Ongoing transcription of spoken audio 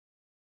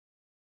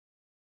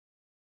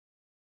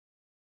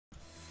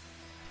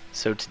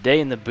So today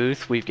in the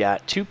booth we've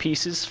got two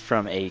pieces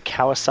from a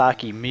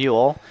Kawasaki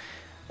Mule.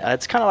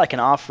 It's kind of like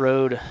an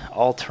off-road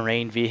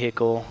all-terrain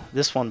vehicle.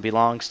 This one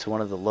belongs to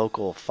one of the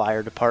local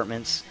fire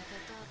departments.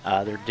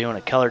 They're doing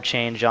a color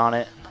change on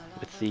it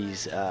with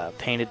these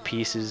painted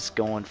pieces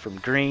going from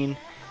green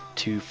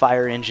to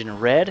fire engine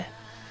red.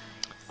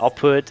 I'll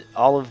put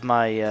all of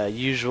my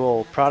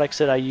usual products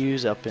that I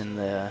use up in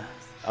the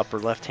upper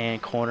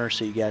left-hand corner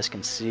so you guys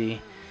can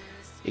see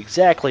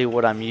exactly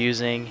what I'm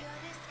using.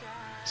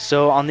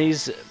 So on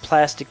these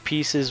plastic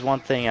pieces,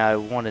 one thing I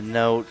want to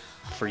note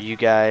for you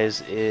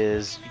guys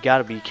is you got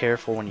to be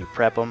careful when you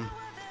prep them.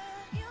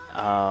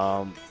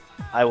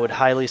 I would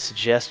highly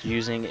suggest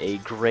using a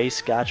gray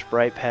Scotch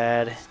Brite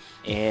pad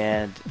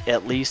and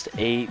at least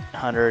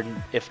 800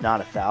 if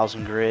not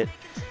 1000 grit.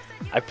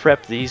 I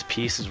prepped these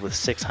pieces with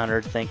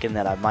 600 thinking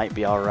that I might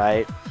be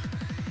alright,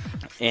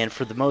 and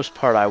for the most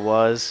part I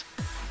was,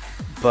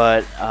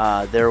 but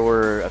there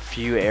were a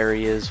few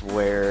areas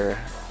where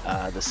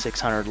the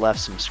 600 left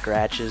some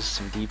scratches,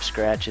 some deep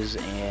scratches,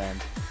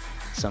 and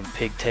some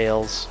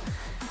pigtails.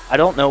 I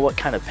don't know what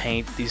kind of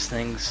paint these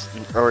things,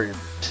 or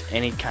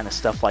any kind of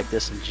stuff like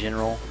this in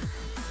general,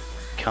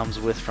 comes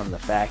with from the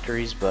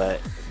factories, but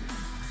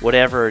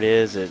whatever it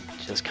is, it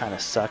just kind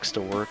of sucks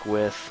to work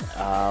with.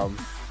 I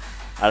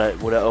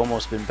would have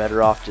almost been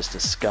better off just to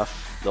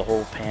scuff the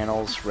whole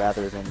panels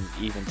rather than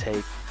even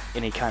take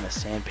any kind of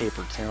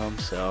sandpaper to them.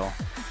 So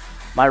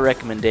my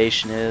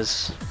recommendation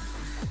is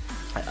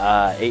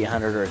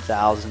 800 or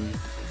 1000.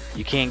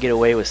 You can't get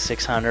away with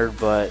 600,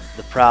 but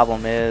the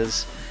problem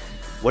is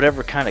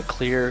whatever kind of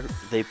clear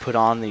they put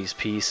on these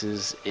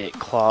pieces, it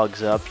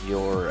clogs up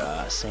your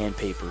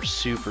sandpaper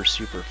super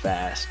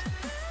fast,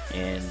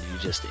 and you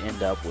just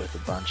end up with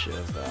a bunch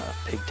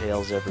of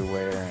pigtails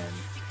everywhere, and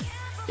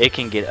it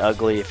can get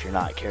ugly if you're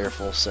not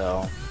careful.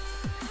 So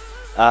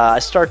I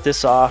start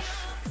this off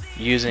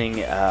using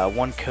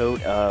one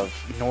coat of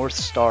North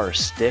Star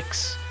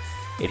Sticks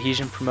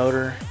adhesion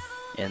promoter,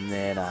 and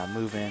then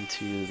move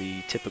into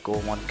the typical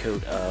one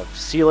coat of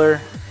sealer.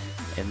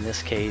 In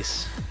this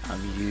case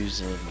I'm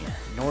using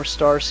North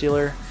Star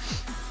sealer,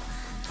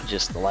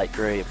 just the light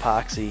gray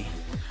epoxy.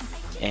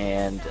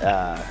 And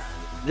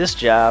this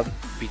job,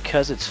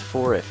 because it's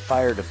for a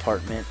fire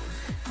department,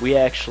 we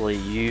actually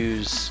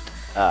used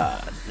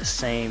the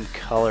same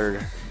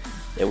color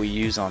that we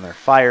use on their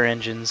fire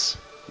engines,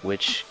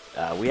 which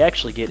we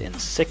actually get in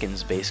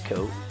Sikkens base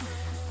coat.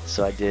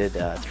 So I did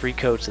 3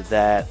 coats of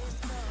that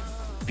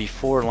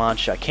before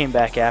lunch. I came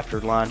back after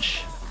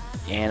lunch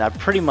and I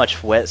pretty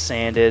much wet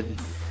sanded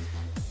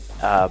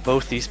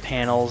both these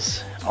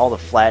panels, all the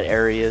flat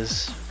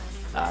areas.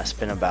 I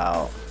spent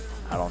about,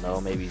 I don't know,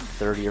 maybe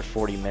 30 or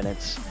 40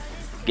 minutes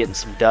getting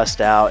some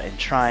dust out and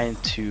trying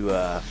to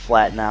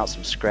flatten out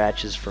some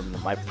scratches from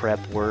my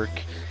prep work.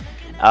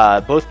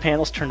 Both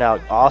panels turned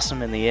out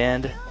awesome in the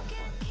end.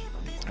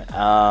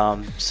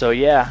 So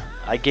yeah,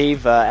 I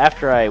gave,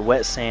 after I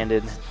wet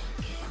sanded,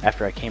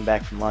 after I came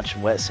back from lunch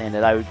and wet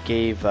sanded, I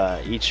gave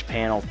each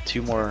panel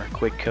 2 more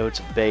quick coats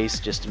of base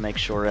just to make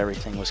sure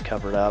everything was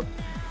covered up,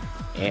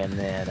 and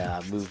then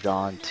moved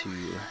on to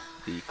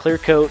the clear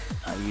coat.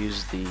 I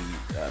used the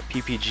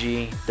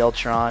PPG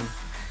Deltron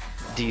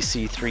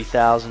DC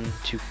 3000,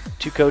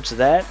 two coats of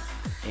that,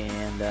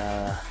 and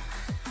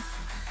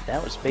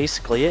that was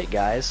basically it,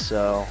 guys.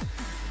 So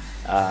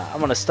I'm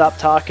gonna stop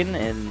talking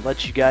and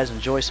let you guys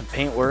enjoy some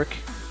paint work.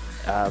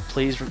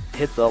 Please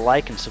hit the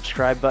like and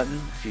subscribe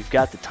button if you've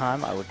got the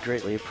time. I would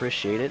greatly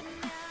appreciate it.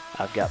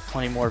 I've got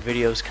plenty more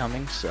videos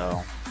coming,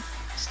 so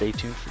stay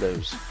tuned for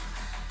those.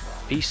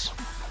 Peace.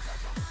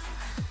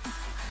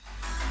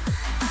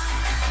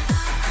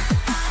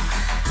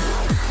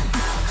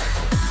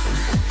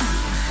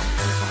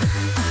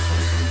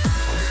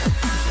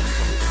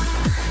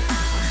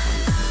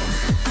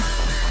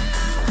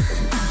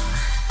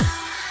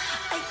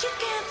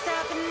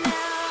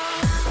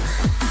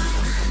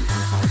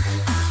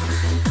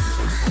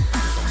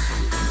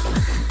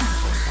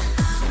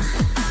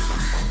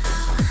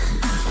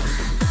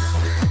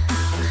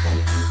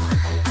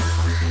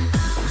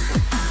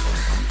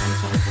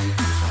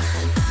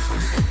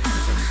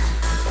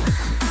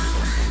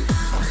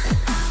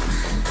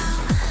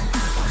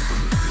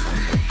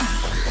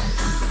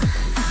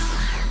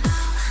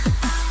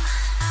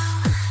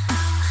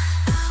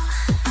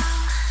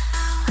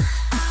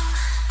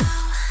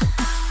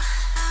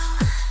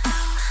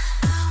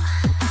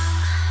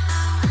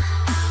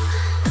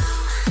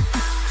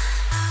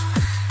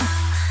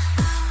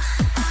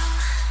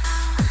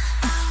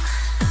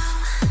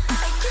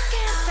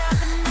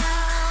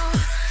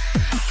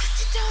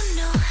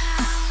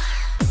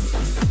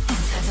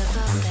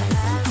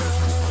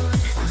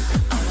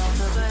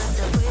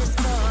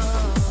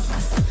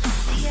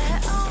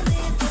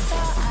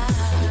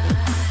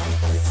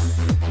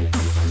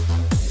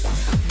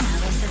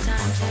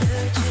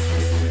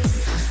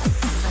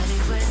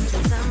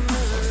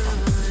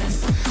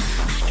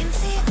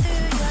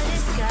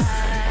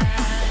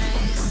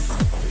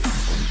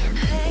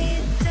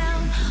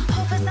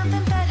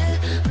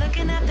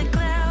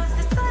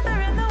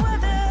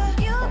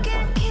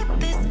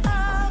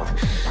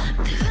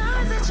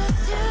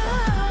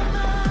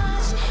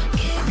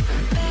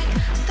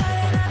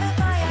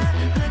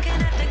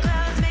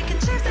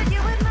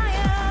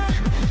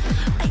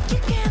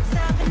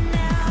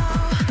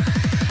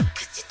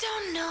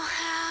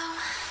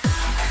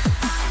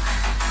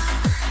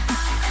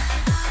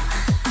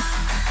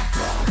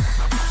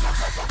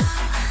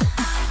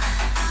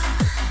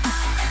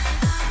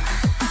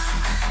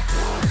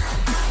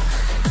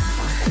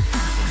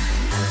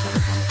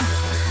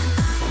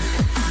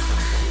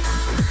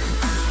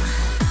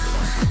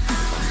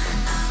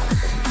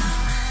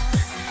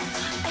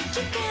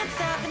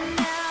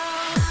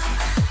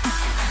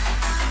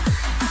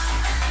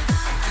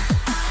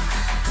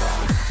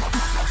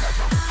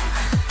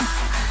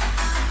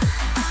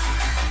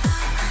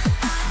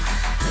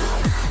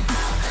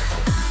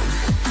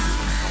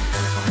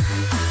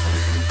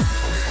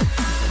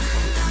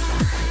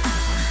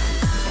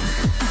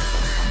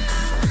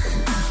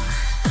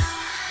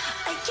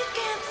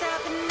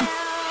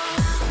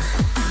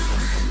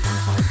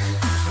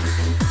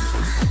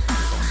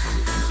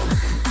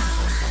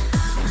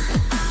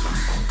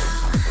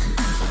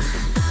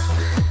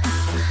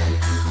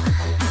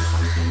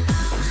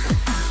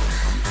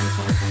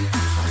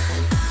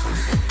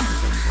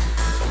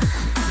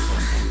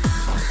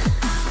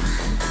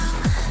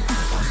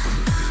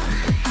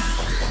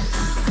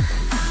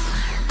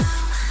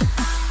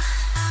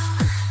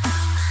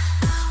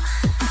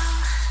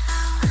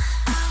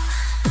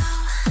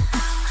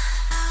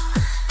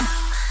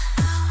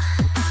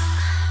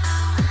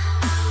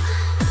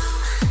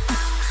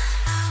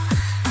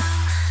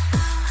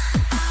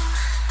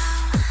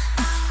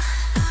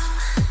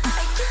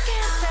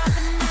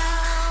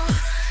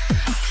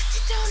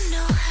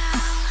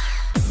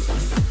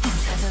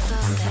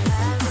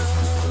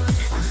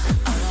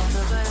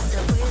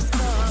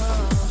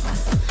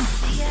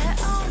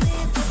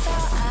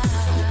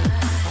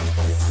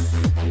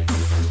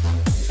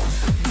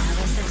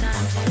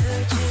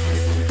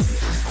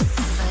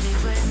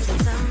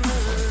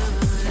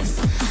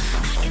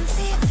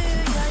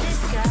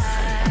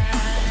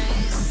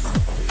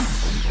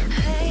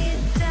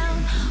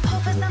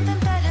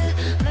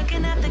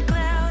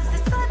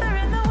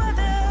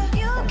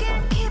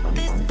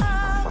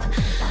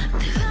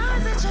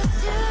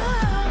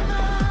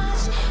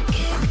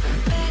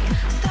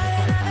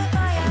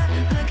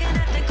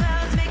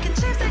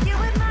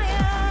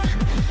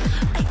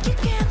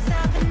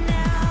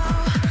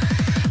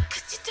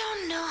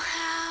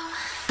 how.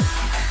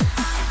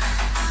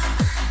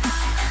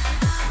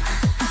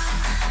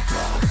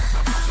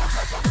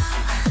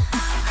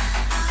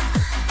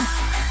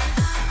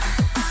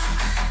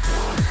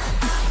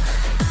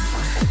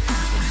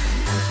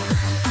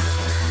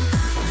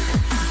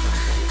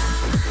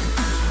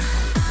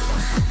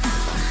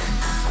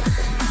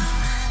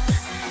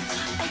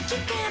 You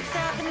can't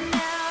stop it now.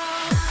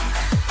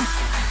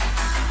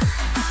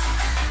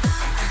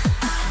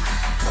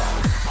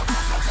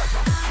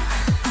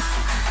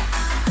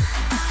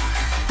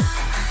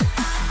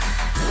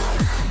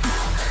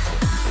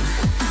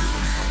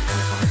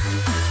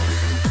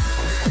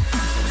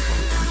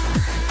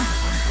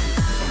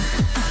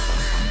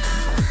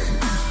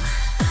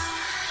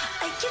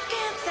 You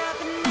can't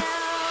stop it now.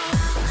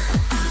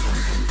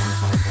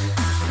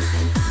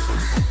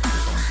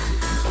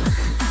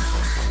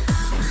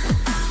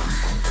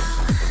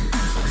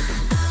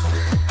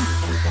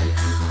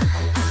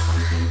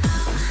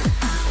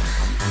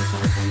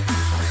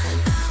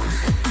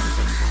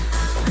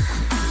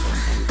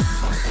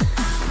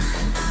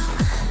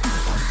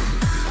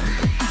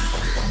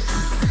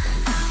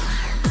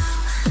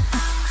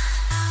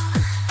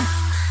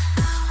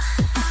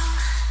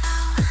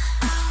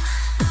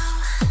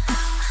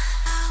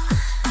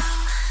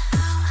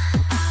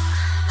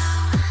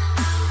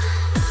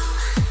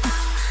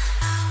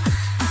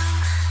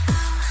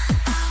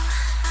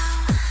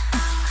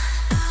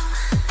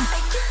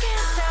 You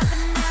can't stop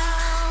it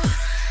now,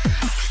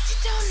 'cause you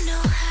don't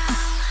know how.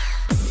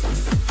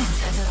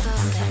 Inside the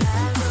book that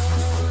I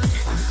wrote,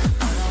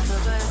 all the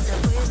words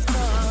that we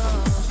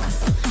spoke,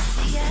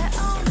 yeah,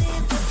 only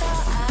with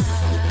our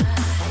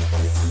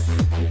eyes.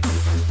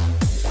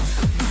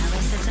 Now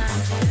is the time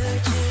to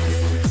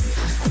choose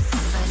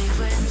somebody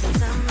wins and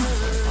some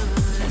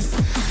lose.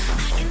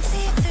 I can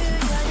see through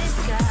your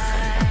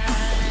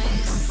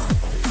disguise.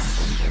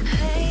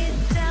 Lay it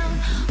down,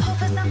 hope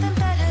for something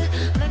better.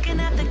 Looking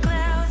at the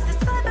clouds, the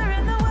cyber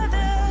and the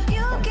weather.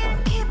 You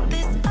can't keep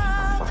this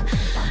up.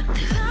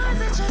 The lies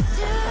are just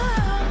too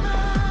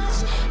much.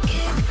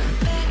 Kick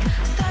back,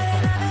 start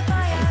another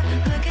fire.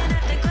 Looking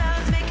at the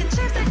clouds, making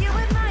shapes that you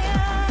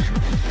admire.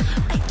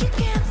 You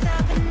can't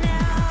stop it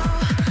now,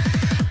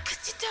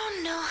 'cause you don't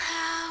know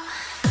how.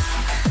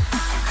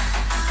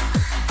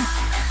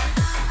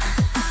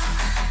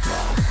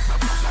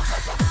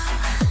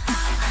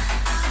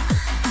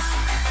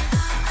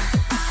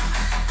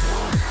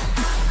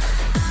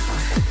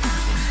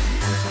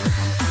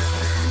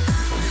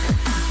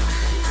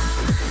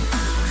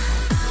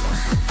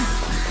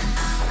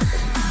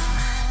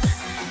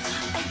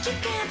 You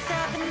can't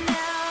stop it now.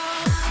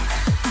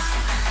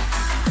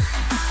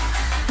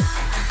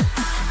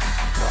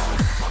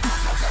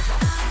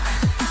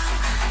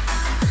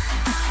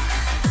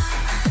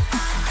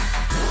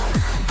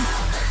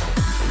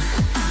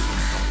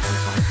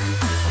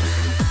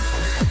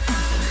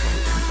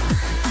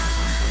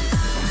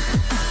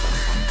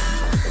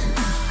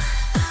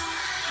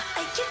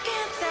 You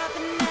can't stop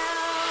it now.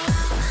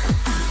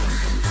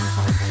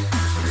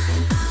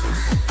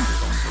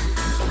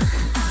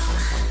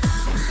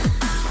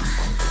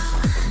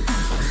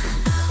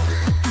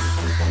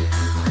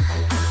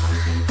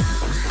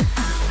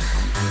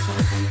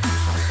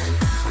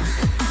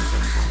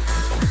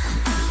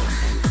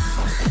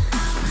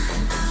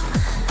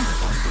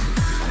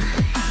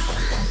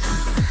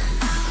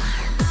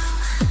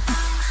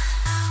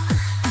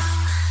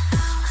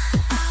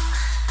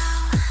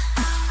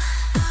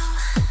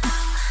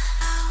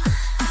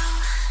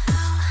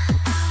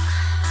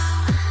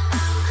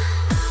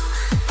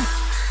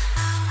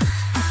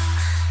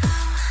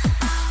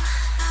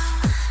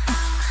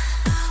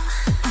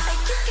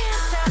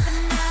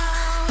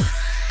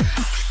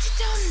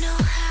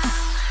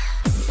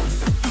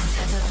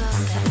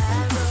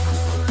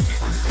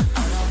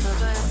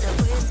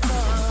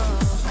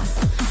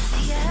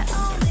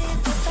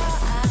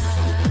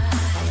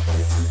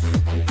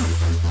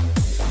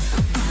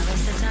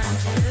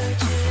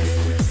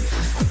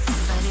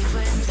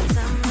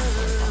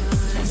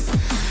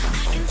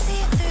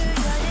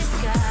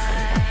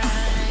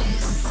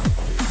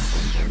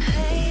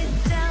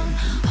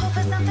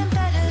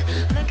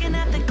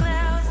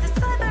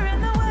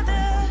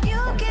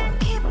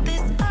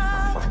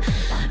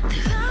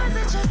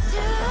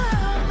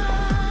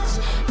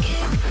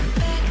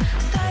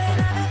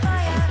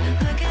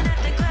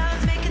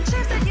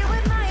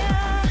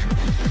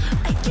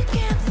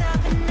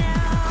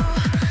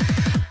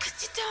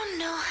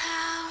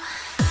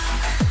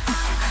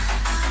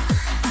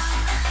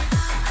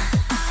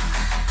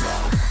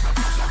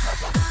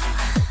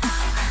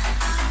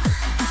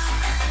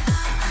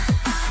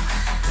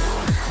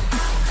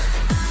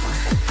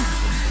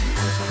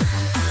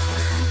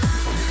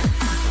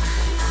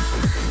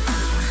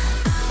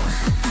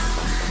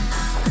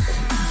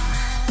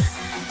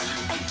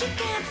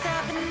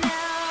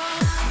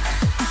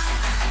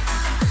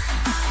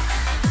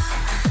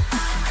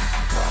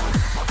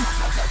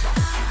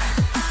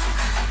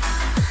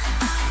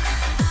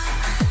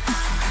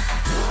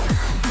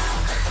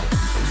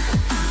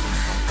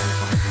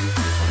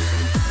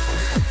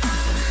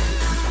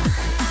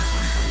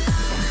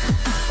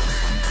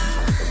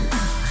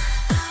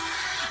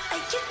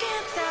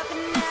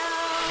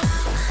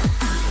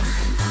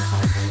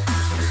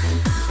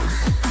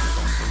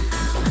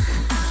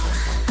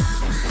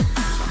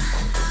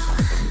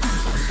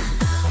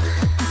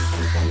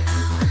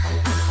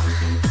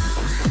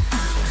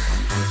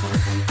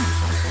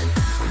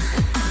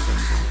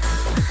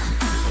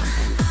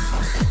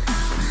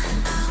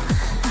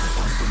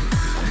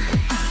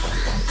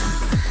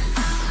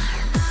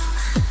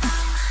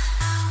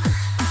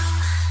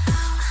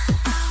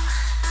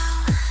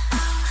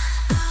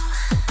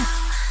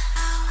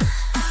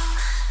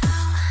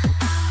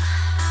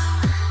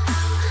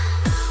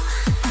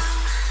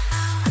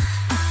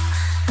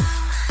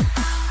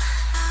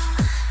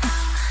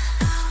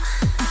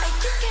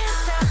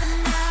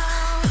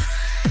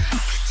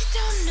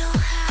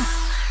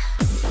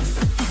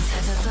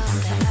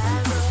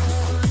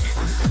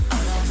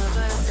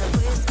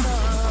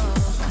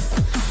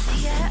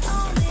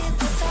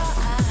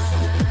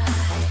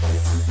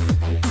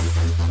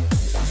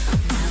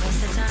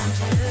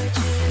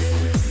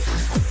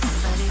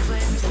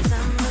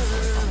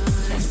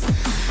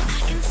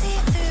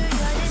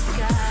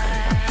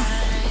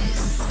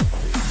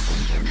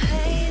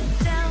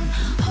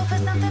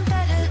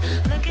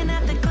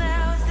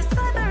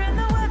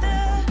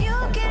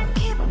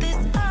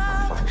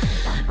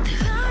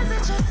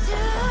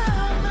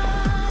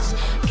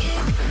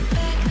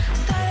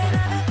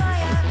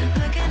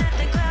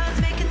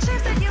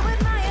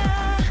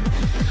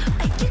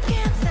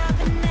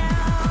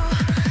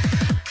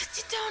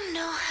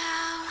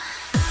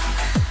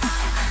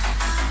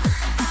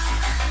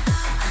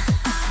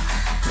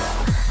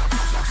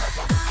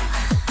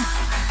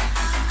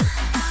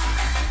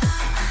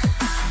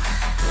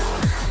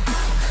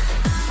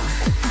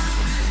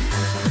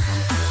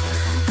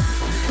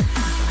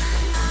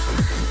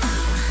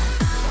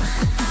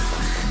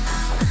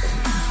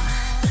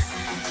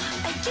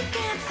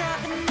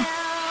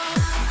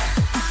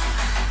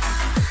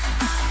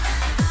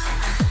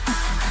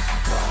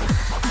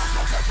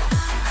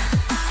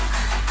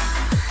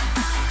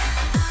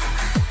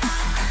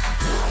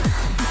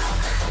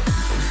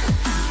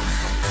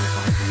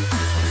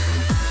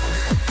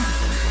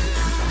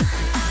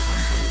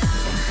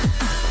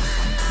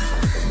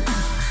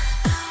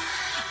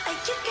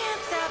 You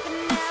can't stop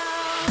it now.